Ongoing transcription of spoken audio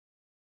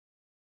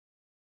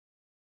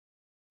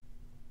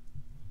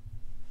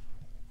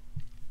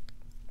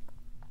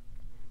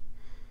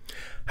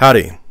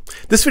Howdy.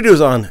 This video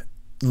is on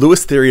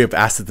Lewis theory of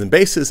acids and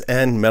bases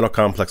and metal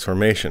complex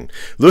formation.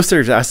 Lewis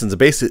theory of acids and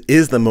bases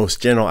is the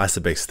most general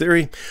acid-base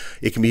theory.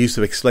 It can be used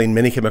to explain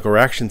many chemical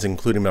reactions,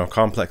 including metal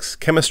complex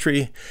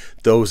chemistry,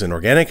 those in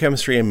organic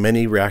chemistry, and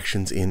many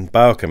reactions in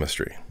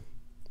biochemistry.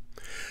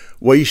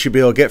 What you should be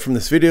able to get from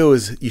this video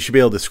is you should be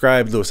able to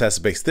describe Lewis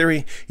acid-base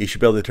theory. You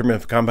should be able to determine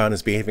if a compound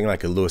is behaving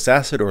like a Lewis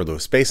acid or a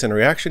Lewis base in a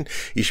reaction.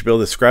 You should be able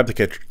to describe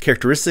the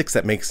characteristics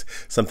that makes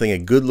something a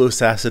good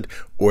Lewis acid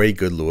or a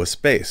good Lewis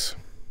base.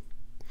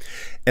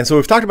 And so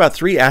we've talked about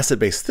three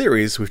acid-base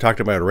theories. We've talked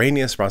about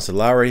Arrhenius,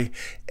 Bronsted-Lowry,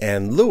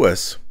 and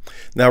Lewis.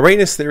 Now,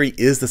 Arrhenius theory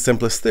is the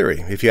simplest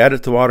theory. If you add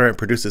it to water and it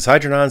produces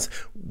hydrogens,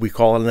 we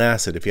call it an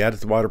acid. If you add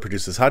it to water and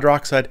produces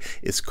hydroxide,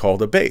 it's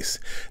called a base.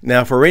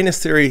 Now, for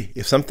Arrhenius theory,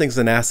 if something's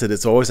an acid,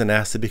 it's always an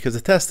acid because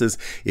the test is,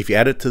 if you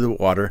add it to the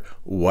water,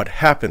 what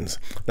happens?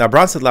 Now,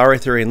 Bronsted-Lowry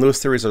theory and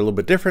Lewis theories are a little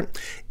bit different.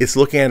 It's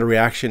looking at a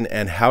reaction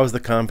and how is the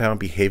compound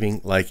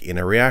behaving like in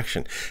a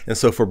reaction. And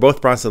so for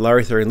both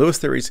Bronsted-Lowry theory and Lewis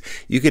theories,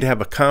 you could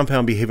have a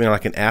compound behaving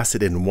like an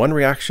acid in one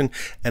reaction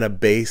and a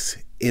base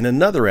in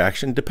another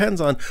reaction. Depends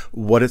on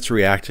what it's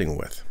reacting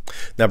with.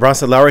 Now,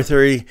 Bronsted-Lowry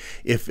theory,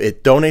 if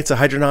it donates a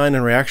hydrogen in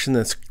a reaction,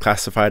 then it's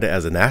classified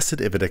as an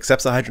acid. If it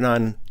accepts a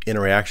hydrogen in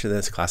a reaction, then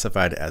it's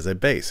classified as a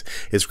base.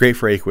 It's great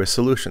for aqueous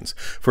solutions.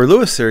 For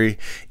Lewis theory,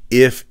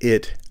 if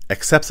it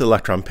accepts the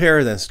electron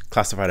pair, then it's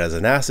classified as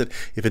an acid.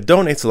 If it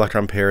donates the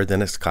electron pair,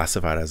 then it's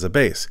classified as a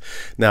base.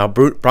 Now,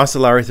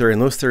 Bronsted-Lowry theory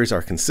and Lewis theories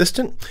are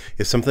consistent.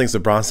 If something's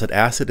a Bronsted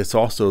acid, it's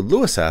also a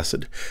Lewis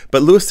acid,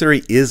 but Lewis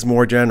theory is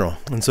more general.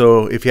 And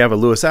so if you have a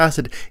Lewis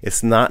acid,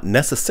 it's not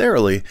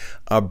necessarily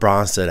a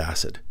Bronsted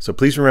acid. So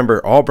please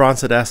remember, all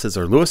Bronsted acids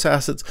are Lewis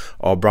acids,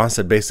 all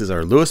Bronsted bases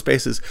are Lewis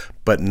bases,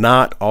 but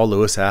not all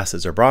Lewis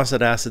acids are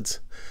Bronsted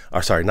acids.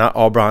 Or sorry, not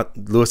all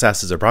Lewis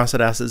acids are Bronsted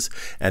acids,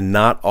 and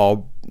not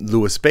all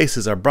Lewis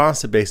bases are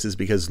Bronsted bases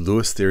because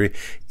Lewis theory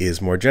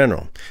is more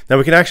general. Now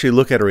we can actually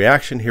look at a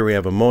reaction. Here we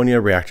have ammonia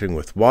reacting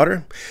with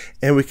water,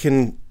 and we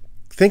can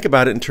think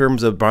about it in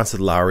terms of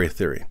Bronsted-Lowry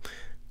theory.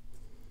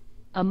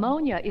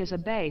 Ammonia is a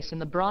base in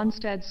the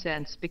Bronsted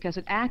sense because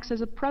it acts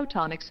as a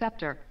proton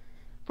acceptor.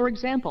 For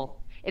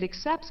example, it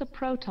accepts a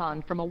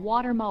proton from a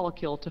water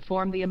molecule to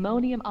form the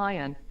ammonium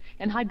ion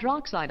and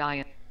hydroxide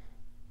ion.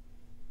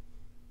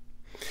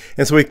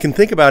 And so we can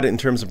think about it in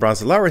terms of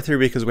Bronsted-Lowry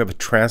theory because we have a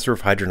transfer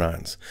of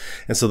hydrogens.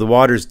 And so the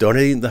water is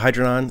donating the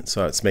hydrogen,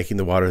 so it's making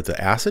the water the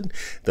acid.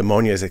 The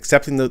ammonia is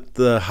accepting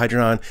the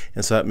hydrogen,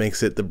 and so that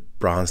makes it the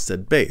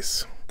Bronsted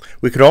base.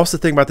 We could also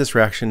think about this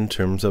reaction in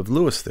terms of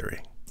Lewis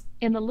theory.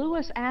 In the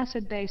Lewis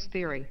acid-base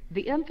theory,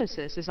 the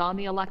emphasis is on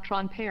the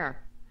electron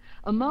pair.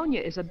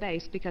 Ammonia is a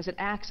base because it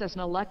acts as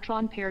an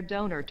electron pair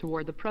donor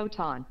toward the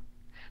proton.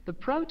 The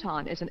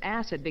proton is an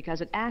acid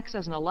because it acts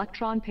as an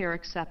electron pair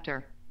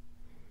acceptor.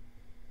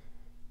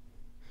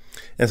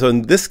 And so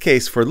in this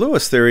case, for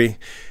Lewis theory,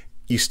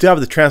 you still have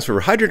the transfer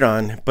of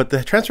hydrogen, but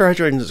the transfer of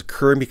hydrogen is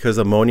occurring because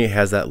ammonia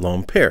has that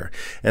lone pair.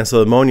 And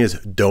so ammonia is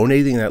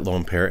donating that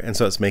lone pair, and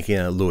so it's making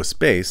a Lewis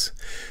base.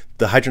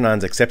 The hydrogen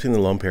is accepting the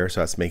lone pair,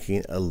 so it's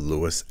making a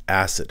Lewis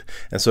acid.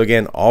 And so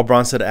again, all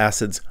Bronsted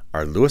acids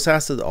are Lewis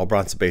acids, all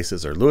Bronsted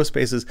bases are Lewis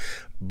bases,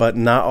 but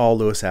not all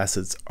Lewis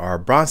acids are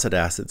Bronsted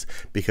acids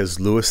because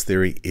Lewis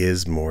theory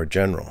is more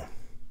general.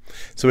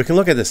 So we can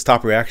look at this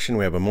top reaction.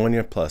 We have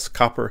ammonia plus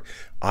copper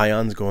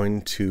ions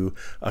going to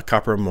a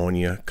copper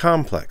ammonia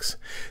complex.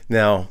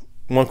 Now,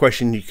 one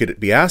question you could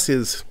be asked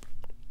is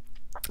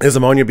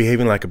ammonia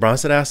behaving like a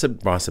Bronsted acid,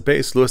 Bronsted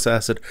base, Lewis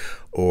acid,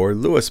 or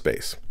Lewis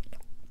base?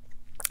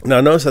 Now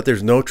notice that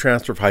there's no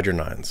transfer of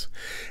hydrogens,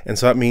 and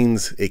so that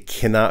means it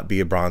cannot be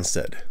a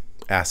Bronsted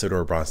acid or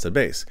a Bronsted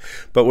base.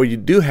 But what you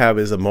do have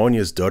is ammonia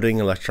is donating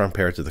an electron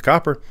pair to the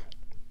copper,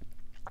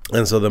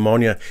 and so the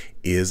ammonia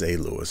is a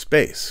Lewis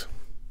base.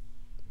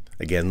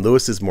 Again,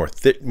 Lewis is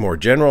more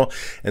general,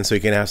 and so you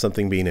can have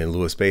something being a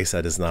Lewis base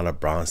that is not a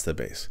Bronsted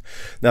base.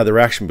 Now the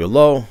reaction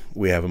below,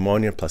 we have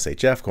ammonia plus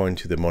HF going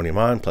to the ammonium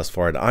ion plus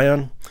fluoride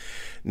ion.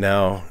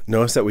 Now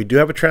notice that we do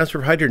have a transfer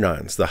of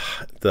hydrogens.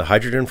 The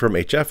hydrogen from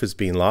HF is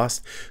being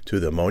lost to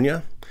the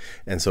ammonia,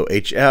 and so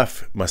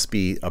HF must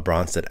be a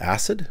Bronsted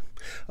acid.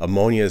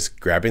 Ammonia is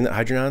grabbing that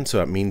hydrogen, so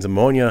that means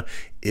ammonia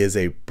is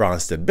a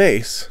Bronsted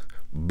base,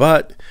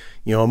 but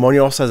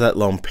ammonia also has that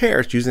lone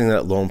pair. It's using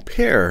that lone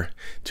pair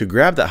to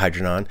grab that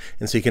hydrogen,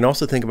 and so you can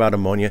also think about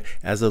ammonia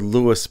as a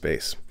Lewis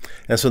base.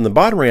 And so in the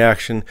bottom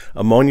reaction,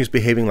 ammonia is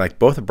behaving like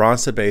both a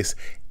Bronsted base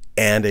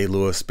and a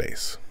Lewis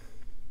base.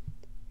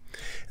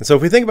 And so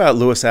if we think about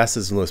Lewis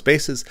acids and Lewis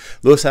bases,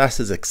 Lewis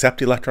acids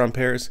accept electron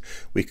pairs.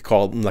 We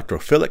call them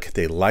electrophilic.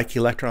 They like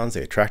electrons.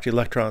 They attract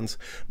electrons.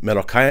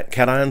 Metal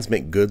cations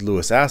make good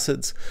Lewis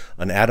acids.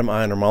 An atom,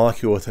 ion, or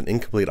molecule with an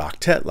incomplete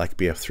octet like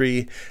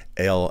BF3,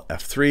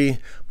 AlF3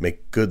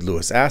 make good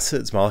Lewis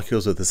acids.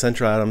 Molecules with a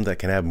central atom that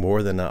can have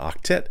more than an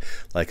octet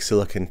like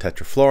silicon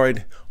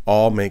tetrafluoride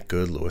all make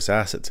good Lewis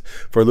acids.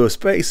 For Lewis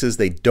bases,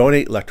 they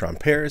donate electron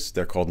pairs.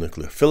 They're called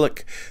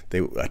nucleophilic. They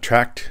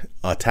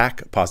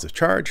attack positive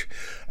charge.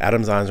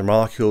 Atoms, ions, or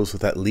molecules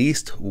with at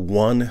least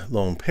one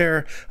lone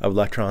pair of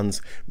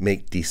electrons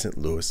make decent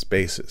Lewis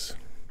bases.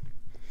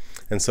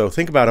 And so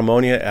think about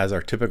ammonia as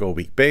our typical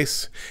weak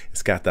base.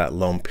 It's got that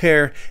lone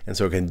pair, and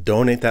so it can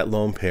donate that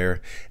lone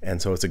pair,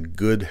 and so it's a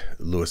good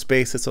Lewis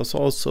base. It's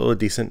also a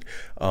decent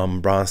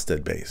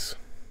Bronsted base.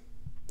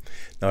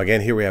 Now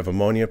again, here we have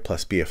ammonia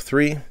plus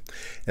BF3,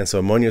 and so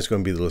ammonia is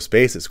going to be the Lewis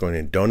base. It's going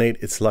to donate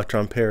its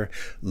electron pair.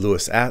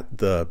 Lewis at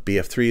the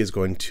BF3 is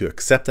going to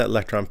accept that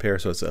electron pair,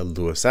 so it's a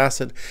Lewis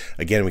acid.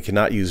 Again, we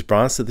cannot use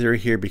Bronsted theory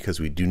here because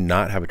we do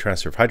not have a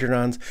transfer of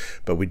hydrons,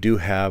 but we do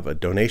have a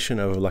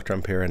donation of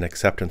electron pair and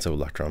acceptance of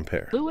electron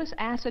pair. Lewis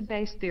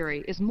acid-base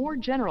theory is more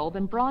general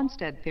than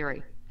Bronsted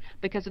theory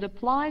because it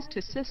applies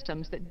to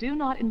systems that do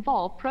not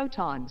involve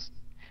protons.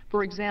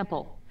 For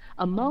example,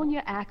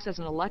 ammonia acts as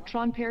an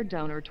electron pair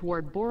donor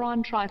toward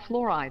boron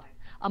trifluoride,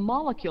 a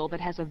molecule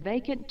that has a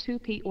vacant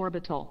 2p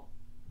orbital.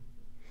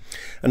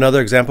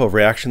 Another example of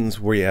reactions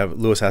where you have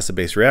Lewis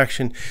acid-base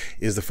reaction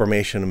is the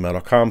formation of metal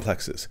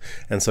complexes.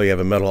 And so you have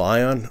a metal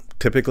ion,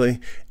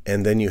 typically,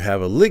 and then you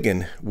have a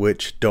ligand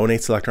which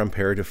donates electron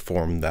pair to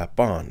form that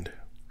bond.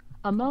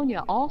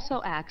 Ammonia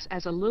also acts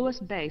as a Lewis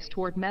base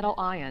toward metal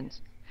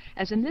ions,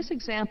 as in this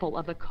example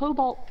of the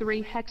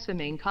cobalt-3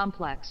 hexamine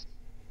complex.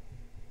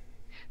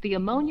 The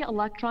ammonia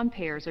electron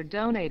pairs are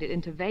donated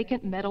into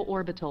vacant metal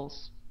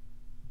orbitals.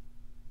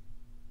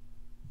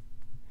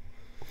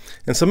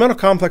 And so metal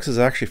complexes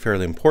are actually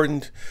fairly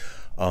important.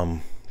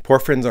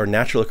 Porphyrins are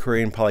naturally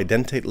occurring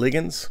polydentate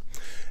ligands,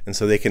 and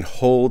so they can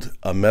hold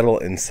a metal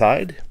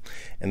inside,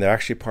 and they're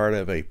actually part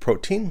of a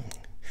protein.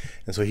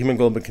 And so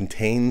hemoglobin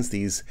contains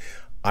these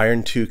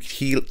iron 2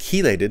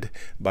 chelated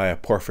by a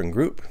porphyrin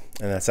group,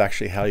 and that's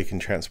actually how you can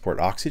transport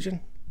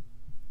oxygen.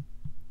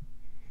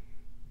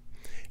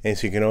 And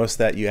so you can notice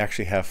that you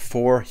actually have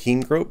 4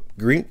 heme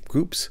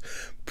groups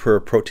per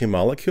protein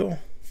molecule.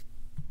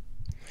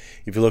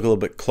 If you look a little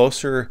bit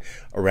closer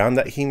around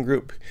that heme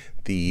group,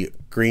 the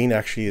green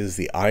actually is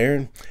the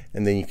iron,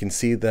 and then you can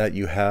see that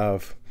you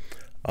have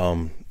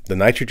the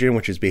nitrogen,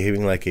 which is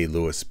behaving like a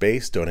Lewis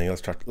base, donating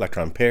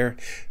electron pair,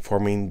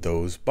 forming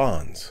those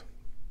bonds.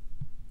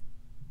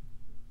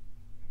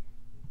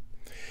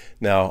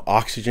 Now,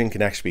 oxygen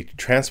can actually be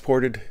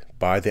transported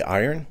by the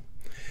iron,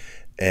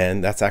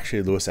 and that's actually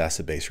a Lewis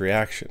acid-base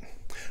reaction.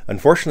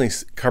 Unfortunately,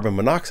 carbon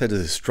monoxide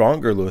is a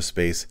stronger Lewis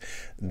base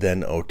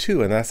than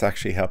O2, and that's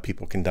actually how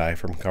people can die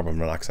from carbon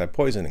monoxide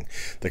poisoning.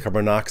 The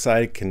carbon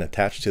monoxide can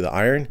attach to the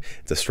iron.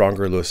 It's a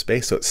stronger Lewis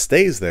base, so it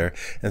stays there,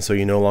 and so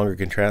you no longer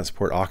can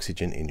transport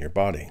oxygen in your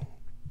body.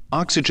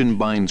 Oxygen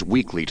binds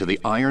weakly to the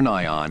iron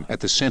ion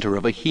at the center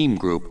of a heme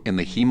group in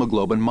the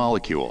hemoglobin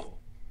molecule.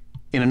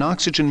 In an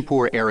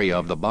oxygen-poor area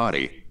of the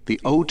body,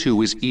 the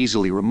O2 is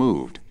easily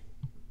removed.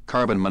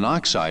 Carbon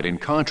monoxide, in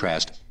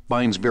contrast,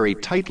 binds very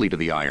tightly to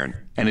the iron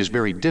and is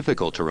very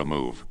difficult to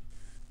remove.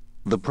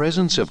 The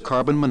presence of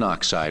carbon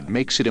monoxide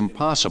makes it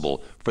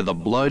impossible for the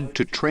blood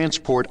to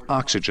transport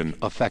oxygen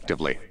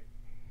effectively.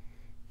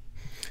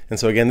 And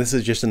so again, this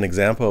is just an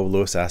example of a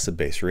Lewis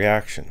acid-base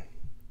reaction.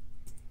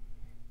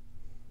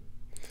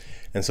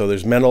 And so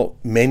there's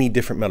many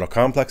different metal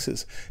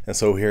complexes. And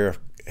so here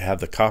I have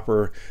the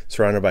copper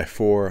surrounded by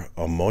 4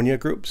 ammonia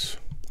groups.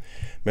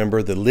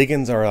 Remember, the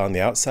ligands are on the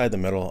outside, the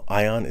metal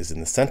ion is in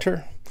the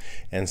center.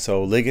 And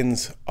so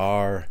ligands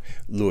are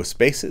Lewis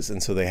bases,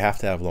 and so they have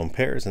to have lone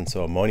pairs. And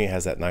so ammonia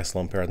has that nice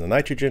lone pair on the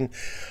nitrogen.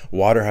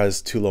 Water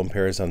has 2 lone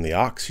pairs on the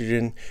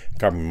oxygen.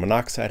 Carbon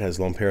monoxide has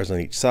lone pairs on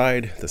each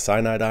side. The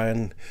cyanide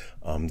ion,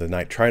 the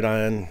nitrite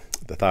ion,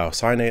 the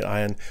thiocyanate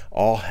ion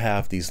all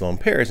have these lone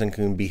pairs and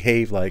can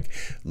behave like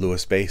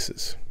Lewis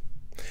bases.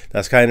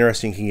 That's kind of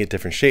interesting. You can get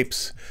different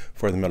shapes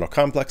for the metal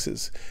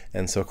complexes,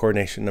 and so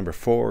coordination number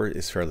 4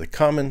 is fairly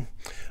common.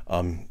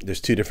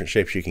 There's 2 different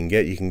shapes you can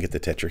get. You can get the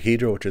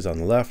tetrahedral, which is on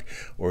the left,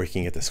 or you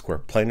can get the square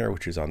planar,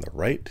 which is on the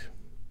right.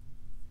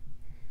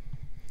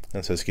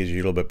 And so this gives you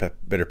a little bit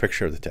better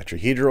picture of the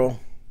tetrahedral.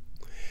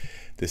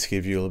 This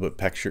gives you a little bit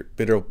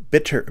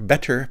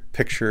better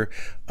picture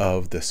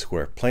of the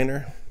square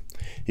planar.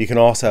 You can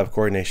also have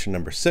coordination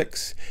number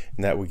 6,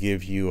 and that would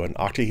give you an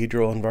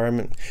octahedral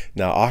environment.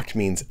 Now, oct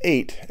means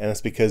 8, and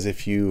that's because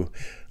if you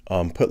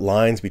put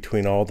lines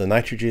between all the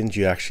nitrogens,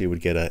 you actually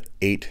would get an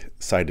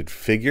 8-sided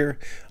figure,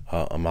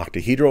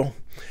 octahedral.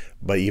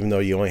 But even though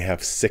you only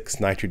have 6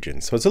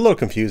 nitrogens, so it's a little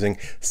confusing.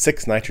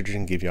 6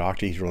 nitrogen give you an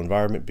octahedral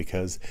environment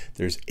because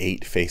there's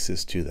 8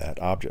 faces to that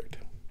object.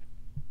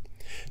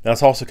 Now,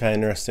 it's also kind of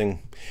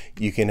interesting.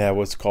 You can have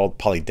what's called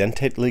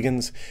polydentate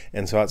ligands,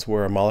 and so that's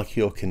where a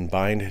molecule can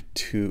bind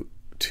to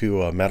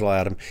a metal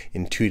atom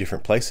in 2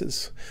 different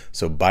places.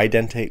 So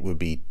bidentate would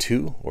be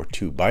 2 or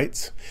 2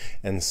 bites,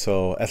 and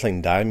so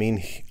ethylene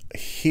diamine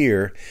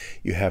here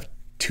you have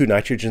 2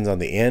 nitrogens on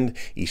the end.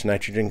 Each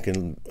nitrogen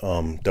can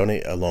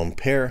donate a lone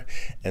pair,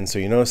 and so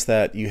you notice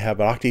that you have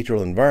an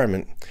octahedral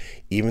environment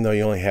even though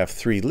you only have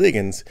 3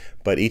 ligands,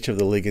 but each of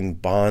the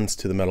ligand bonds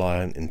to the metal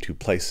ion in 2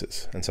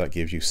 places, and so that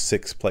gives you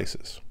 6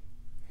 places.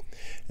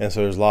 And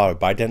so there's a lot of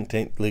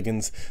bidentate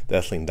ligands, the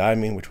ethylene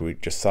diamine, which we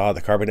just saw, the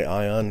carbonate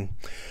ion,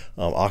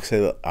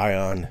 oxide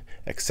ion,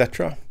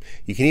 etc.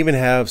 You can even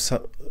have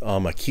some,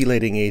 a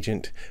chelating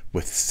agent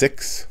with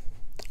 6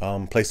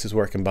 places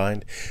where it can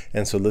bind.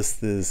 And so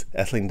this is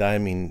ethylene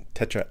diamine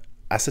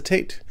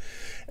tetraacetate.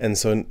 And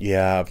so you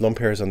have lone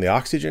pairs on the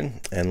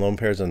oxygen and lone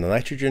pairs on the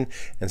nitrogen.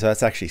 And so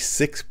that's actually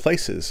 6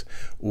 places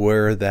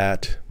where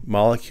that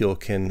molecule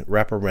can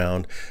wrap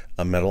around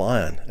a metal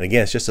ion. And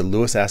again, it's just a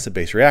Lewis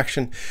acid-base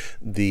reaction.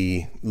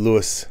 The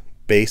Lewis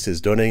base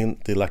is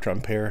donating the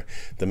electron pair.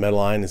 The metal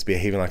ion is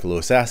behaving like a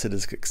Lewis acid,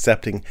 is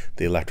accepting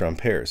the electron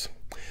pairs.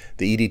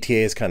 The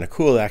EDTA is kind of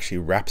cool. It actually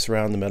wraps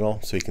around the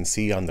metal. So you can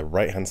see on the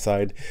right-hand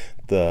side,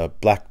 the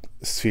black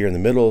sphere in the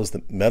middle is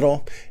the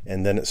metal,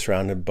 and then it's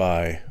surrounded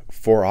by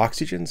 4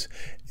 oxygens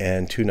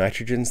and 2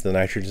 nitrogens. The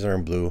nitrogens are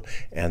in blue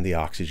and the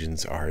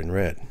oxygens are in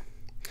red.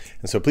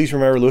 And so please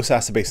remember, Lewis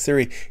acid-base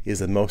theory is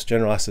the most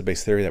general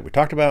acid-base theory that we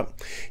talked about.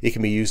 It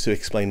can be used to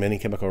explain many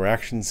chemical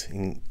reactions,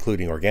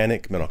 including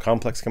organic, metal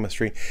complex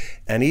chemistry,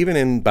 and even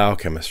in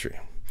biochemistry.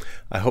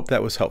 I hope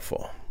that was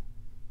helpful.